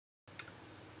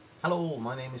Hello,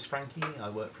 my name is Frankie.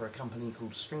 I work for a company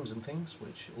called Strings and Things,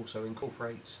 which also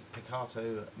incorporates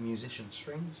Picato musician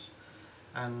strings.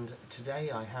 And today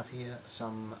I have here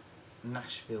some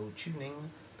Nashville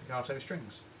tuning Picato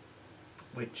strings,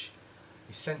 which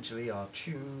essentially are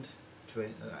tuned to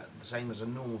the same as a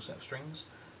normal set of strings,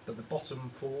 but the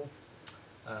bottom four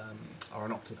are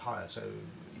an octave higher, so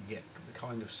you get the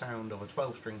kind of sound of a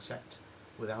 12-string set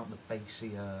without the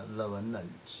bassier lower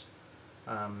notes.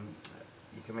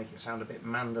 You can make it sound a bit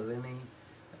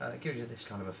mandolin-y. It gives you this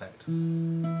kind of effect. A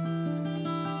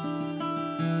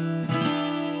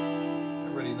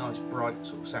really nice bright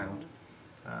sort of sound.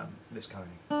 This kind of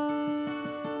thing.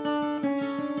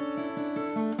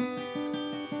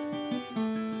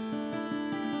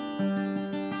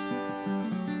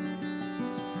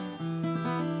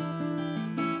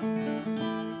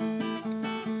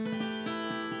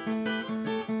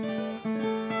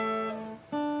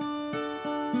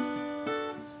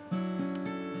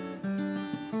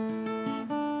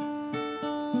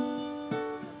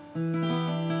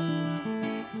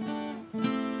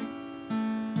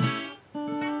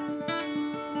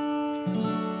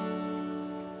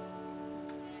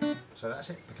 So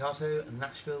that's it, Picato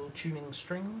Nashville tuning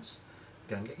strings.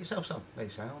 Go and get yourself some. They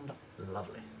sound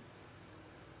lovely.